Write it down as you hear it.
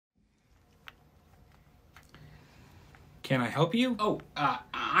Can I help you?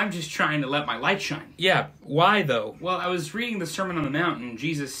 I'm just trying to let my light shine. Yeah, why though? Well, I was reading the Sermon on the Mount, and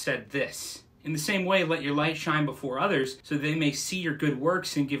Jesus said this: "In the same way, let your light shine before others, so they may see your good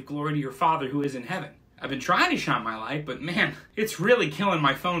works and give glory to your Father who is in heaven." I've been trying to shine my light, but man, it's really killing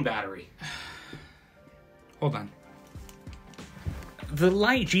my phone battery. Hold on. The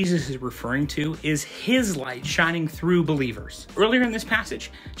light Jesus is referring to is his light shining through believers. Earlier in this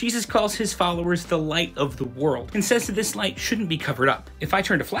passage, Jesus calls his followers the light of the world and says that this light shouldn't be covered up. If I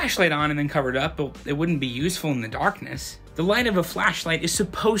turned a flashlight on and then covered it up, it wouldn't be useful in the darkness. The light of a flashlight is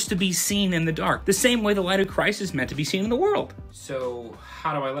supposed to be seen in the dark, the same way the light of Christ is meant to be seen in the world. So,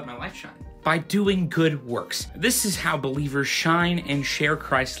 how do I let my light shine? By doing good works. This is how believers shine and share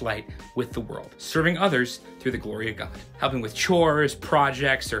Christ's light with the world, serving others through the glory of God. Helping with chores,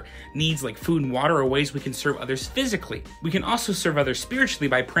 projects, or needs like food and water are ways we can serve others physically. We can also serve others spiritually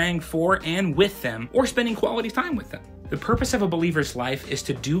by praying for and with them, or spending quality time with them. The purpose of a believer's life is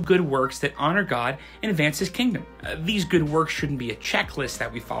to do good works that honor God and advance his kingdom. These good works shouldn't be a checklist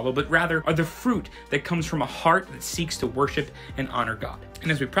that we follow, but rather are the fruit that comes from a heart that seeks to worship and honor God.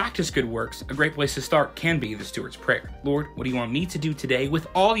 And as we practice good works, a great place to start can be the Steward's Prayer. Lord, what do you want me to do today with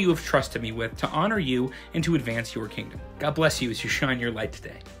all you have trusted me with to honor you and to advance your kingdom? God bless you as you shine your light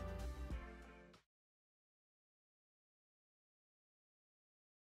today.